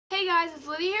guys, it's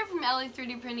Lydia here from LA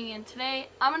 3D Printing, and today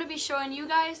I'm going to be showing you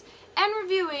guys and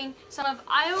reviewing some of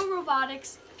AIO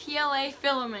Robotics PLA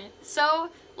filament. So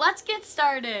let's get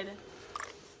started.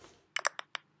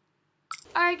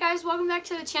 Alright guys, welcome back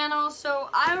to the channel. So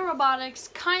AIO Robotics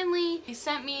kindly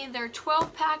sent me their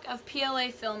 12-pack of PLA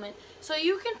filament. So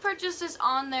you can purchase this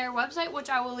on their website, which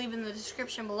I will leave in the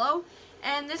description below.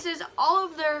 And this is all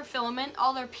of their filament,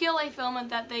 all their PLA filament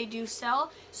that they do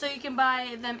sell. So you can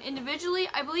buy them individually,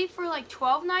 I believe for like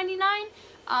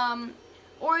 $12.99.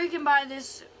 Or you can buy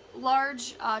this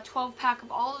large 12-pack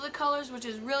of all of the colors, which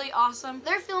is really awesome.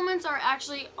 Their filaments are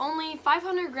actually only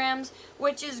 500 grams,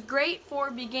 which is great for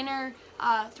beginner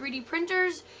 3D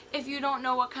printers. If you don't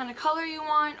know what kind of color you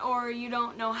want or you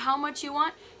don't know how much you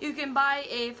want, you can buy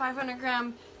a 500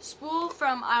 gram spool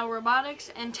from AIO Robotics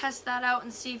and test that out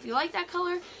and see if you like that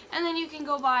color, and then you can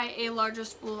go buy a larger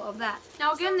spool of that.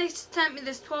 Now again, they sent me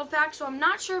this 12-pack, so I'm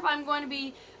not sure if I'm going to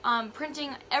be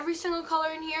printing every single color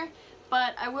in here,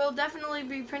 but I will definitely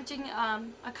be printing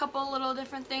a couple little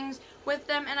different things with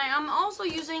them. And I am also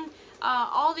using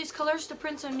all these colors to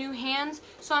print some new hands.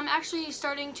 So I'm actually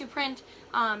starting to print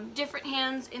different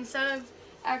hands. Instead of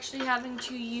actually having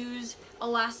to use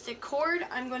elastic cord,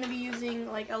 I'm going to be using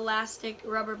like elastic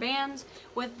rubber bands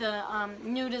with the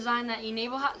new design that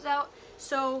Enable has out.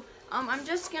 So I'm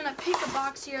just going to pick a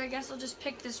box here. I guess I'll just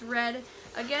pick this red.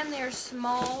 Again, they're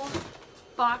small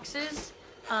boxes.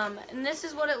 And this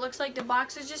is what it looks like. The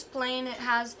box is just plain.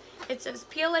 It says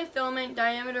PLA filament,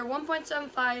 diameter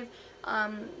 1.75,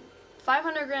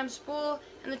 500 gram spool,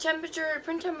 and the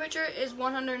print temperature is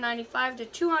 195 to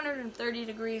 230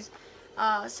 degrees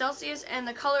Celsius, and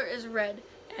the color is red,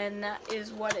 and that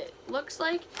is what it looks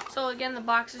like. So again, the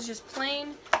box is just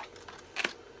plain.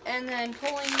 And then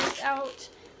pulling this out,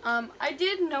 I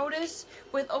did notice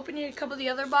with opening a couple of the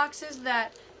other boxes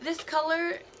that this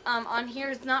color on here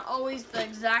is not always the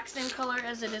exact same color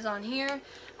as it is on here,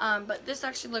 but this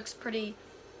actually looks pretty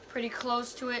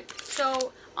close to it.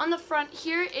 So on the front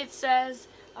here it says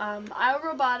AIO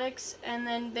Robotics, and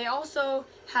then they also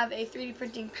have a 3D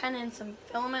printing pen and some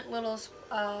filament little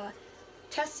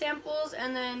test samples,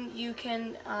 and then you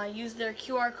can use their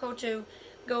QR code to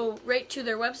go right to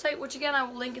their website, which again I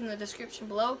will link in the description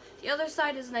below. The other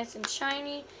side is nice and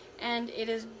shiny, and it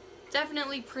is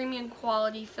definitely premium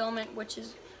quality filament, which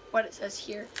is what it says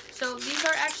here. So these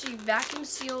are actually vacuum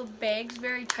sealed bags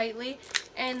very tightly,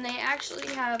 and they actually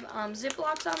have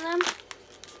Ziplocs on them,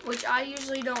 which I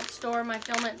usually don't store my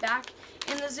filament back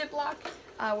in the Ziploc,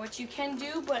 which you can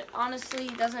do, but honestly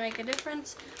it doesn't make a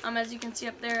difference. As you can see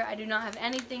up there, I do not have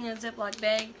anything in a Ziploc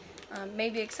bag,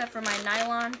 maybe except for my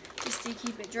nylon, just to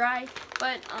keep it dry.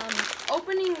 But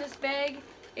opening this bag,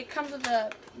 it comes with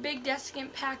a big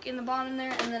desiccant pack in the bottom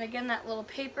there, and then again that little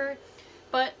paper.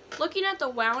 But looking at the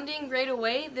wounding right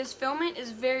away, this filament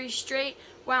is very straight,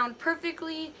 wound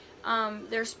perfectly.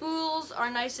 Their spools are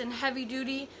nice and heavy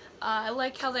duty. I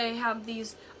like how they have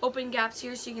these open gaps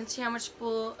here so you can see how much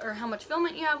spool or how much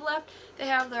filament you have left. They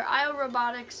have their AIO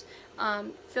Robotics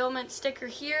filament sticker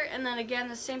here, and then again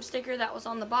the same sticker that was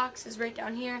on the box is right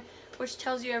down here, which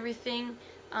tells you everything.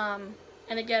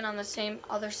 And again on the same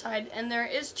other side, and there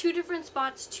is two different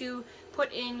spots to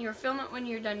put in your filament when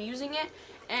you're done using it.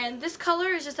 And this color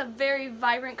is just a very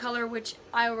vibrant color, which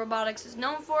AIO Robotics is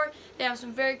known for. They have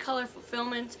some very colorful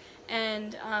filaments,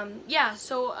 and yeah,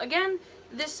 so again,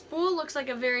 this spool looks like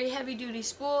a very heavy duty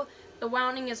spool. The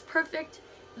wounding is perfect.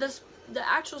 The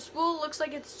actual spool looks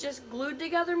like it's just glued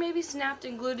together, maybe snapped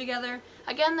and glued together.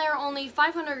 Again, there are only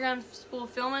 500 gram spool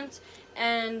filaments,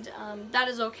 and that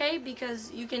is okay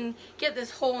because you can get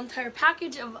this whole entire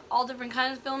package of all different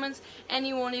kinds of filaments, and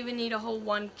you won't even need a whole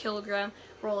 1 kilogram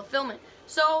roll of filament.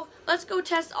 So let's go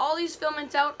test all these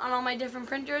filaments out on all my different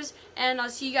printers, and I'll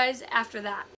see you guys after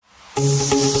that.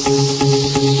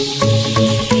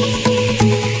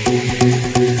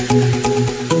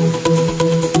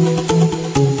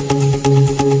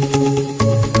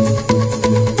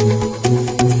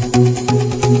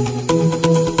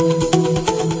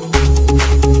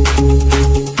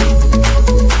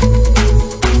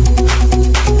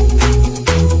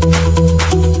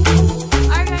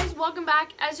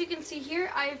 As you can see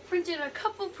here, I've printed a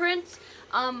couple prints.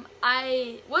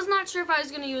 I was not sure if I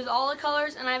was going to use all the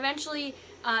colors, and I eventually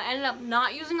ended up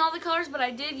not using all the colors, but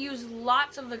I did use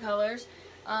lots of the colors.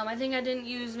 I think I didn't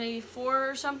use maybe 4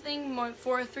 or something,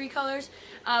 4 or 3 colors,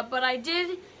 but I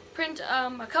did print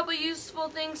a couple useful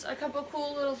things, a couple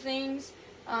cool little things,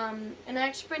 and I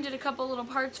actually printed a couple little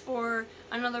parts for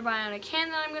another bionic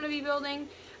hand that I'm going to be building.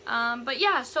 But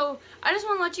yeah, so I just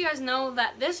want to let you guys know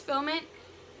that this filament,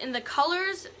 in the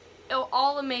colors,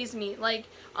 all amazed me. Like,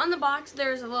 on the box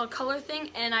there's a little color thing,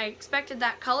 and I expected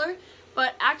that color,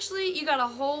 but actually you got a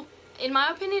whole, in my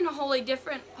opinion, a whole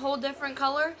different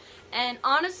color. And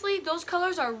honestly, those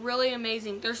colors are really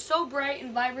amazing. They're so bright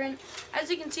and vibrant.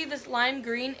 As you can see, this lime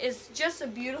green is just a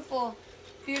beautiful,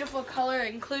 beautiful color,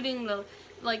 including the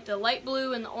light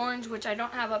blue and the orange, which I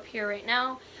don't have up here right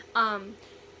now.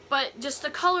 But just the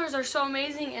colors are so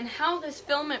amazing, and how this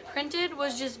filament printed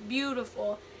was just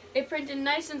beautiful. It printed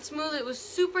nice and smooth. It was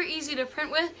super easy to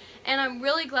print with, and I'm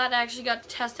really glad I actually got to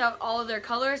test out all of their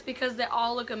colors because they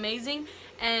all look amazing,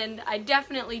 and I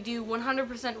definitely do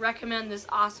 100% recommend this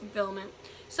awesome filament.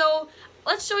 So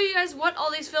let's show you guys what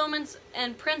all these filaments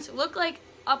and prints look like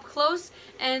up close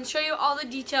and show you all the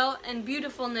detail and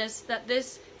beautifulness that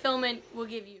this filament will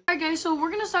give you. Alright guys, so we're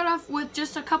going to start off with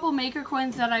just a couple maker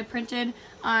coins that I printed.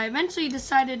 I eventually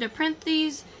decided to print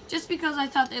these just because I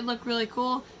thought they looked really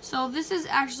cool. So this is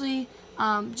actually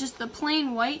just the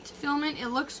plain white filament. It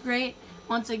looks great.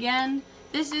 Once again,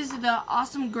 this is the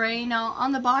awesome gray. Now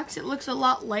on the box it looks a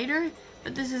lot lighter,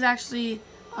 but this is actually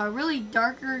a really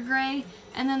darker gray.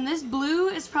 And then this blue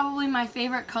is probably my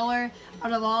favorite color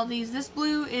out of all these. This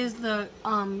blue is the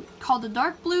called the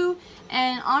dark blue,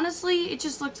 and honestly it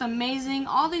just looks amazing.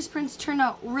 All these prints turned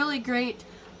out really great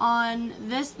on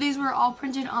this. These were all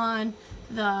printed on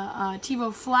the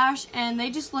TiVo Flash, and they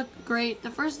just look great.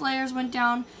 The first layers went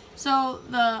down, so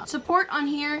the support on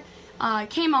here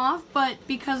came off, but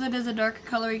because it is a darker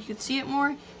color you could see it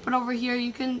more, but over here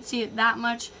you couldn't see it that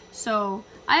much. So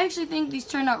I actually think these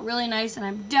turned out really nice, and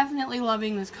I'm definitely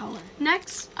loving this color.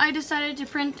 Next, I decided to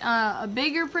print a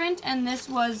bigger print, and this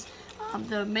was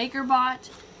the MakerBot.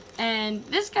 And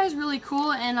this guy's really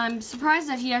cool, and I'm surprised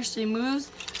that he actually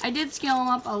moves. I did scale him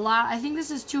up a lot. I think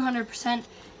this is 200%,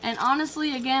 and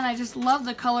honestly, again, I just love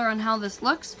the color on how this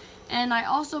looks. And I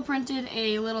also printed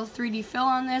a little 3D fill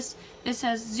on this. This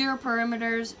has 0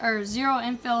 perimeters, or 0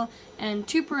 infill and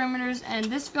 2 perimeters, and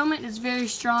this filament is very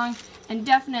strong and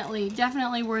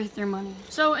definitely worth their money.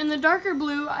 So in the darker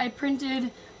blue, I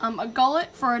printed a gullet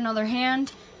for another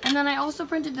hand, and then I also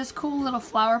printed this cool little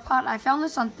flower pot. I found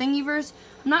this on Thingiverse.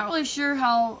 I'm not really sure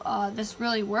how this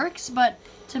really works, but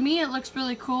to me it looks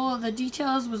really cool. The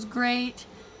details was great.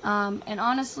 And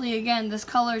honestly, again, this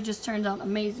color just turned out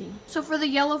amazing. So for the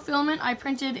yellow filament, I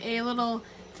printed a little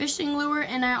fishing lure,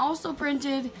 and I also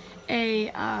printed a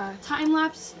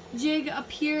time-lapse jig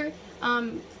up here.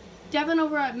 Devin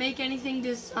over at Make Anything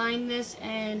designed this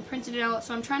and printed it out,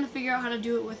 so I'm trying to figure out how to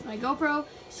do it with my GoPro.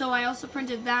 So I also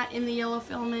printed that in the yellow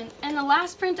filament. And the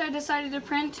last print I decided to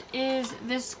print is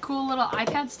this cool little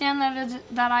iPad stand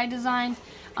that I designed.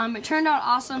 It turned out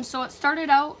awesome. So it started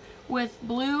out with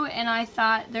blue, and I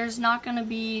thought there's not going to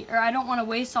be, or I don't want to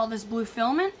waste all this blue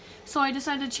filament, so I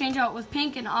decided to change out with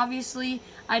pink. And obviously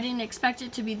I didn't expect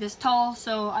it to be this tall,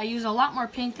 so I used a lot more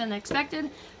pink than expected,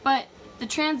 but the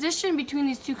transition between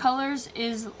these two colors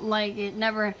is like it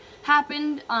never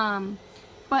happened.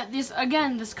 But this,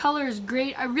 again, this color is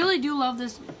great. I really do love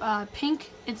this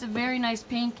pink. It's a very nice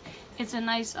pink. It's a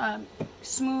nice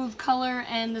smooth color,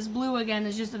 and this blue again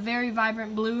is just a very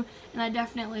vibrant blue, and I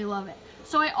definitely love it.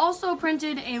 So I also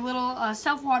printed a little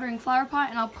self-watering flower pot,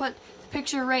 and I'll put the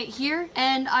picture right here.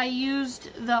 And I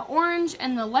used the orange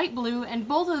and the light blue, and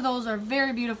both of those are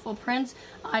very beautiful prints.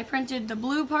 I printed the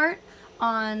blue part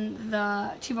on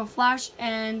the TiVo Flash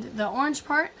and the orange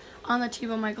part on the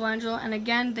TiVo Michelangelo, and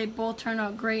again, they both turned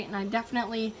out great, and I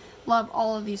definitely love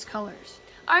all of these colors.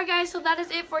 Alright guys, so that is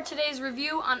it for today's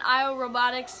review on AIO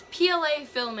Robotics PLA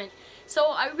filament. So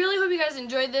I really hope you guys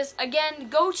enjoyed this. Again,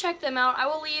 go check them out. I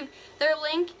will leave their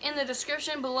link in the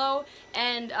description below,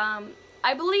 and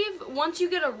I believe once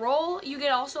you get a roll, you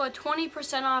get also a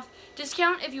 20% off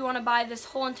discount if you want to buy this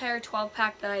whole entire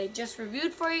 12-pack that I just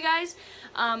reviewed for you guys.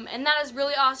 And that is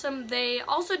really awesome. They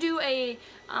also do a,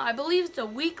 I believe it's a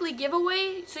weekly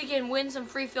giveaway, so you can win some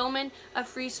free filament, a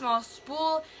free small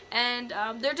spool, and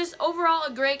they're just overall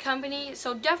a great company,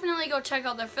 so definitely go check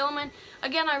out their filament.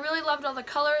 Again, I really loved all the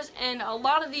colors, and a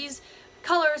lot of these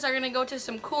colors are going to go to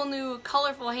some cool new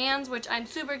colorful hands, which I'm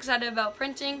super excited about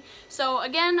printing. So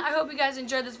again, I hope you guys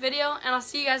enjoyed this video, and I'll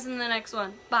see you guys in the next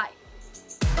one. Bye.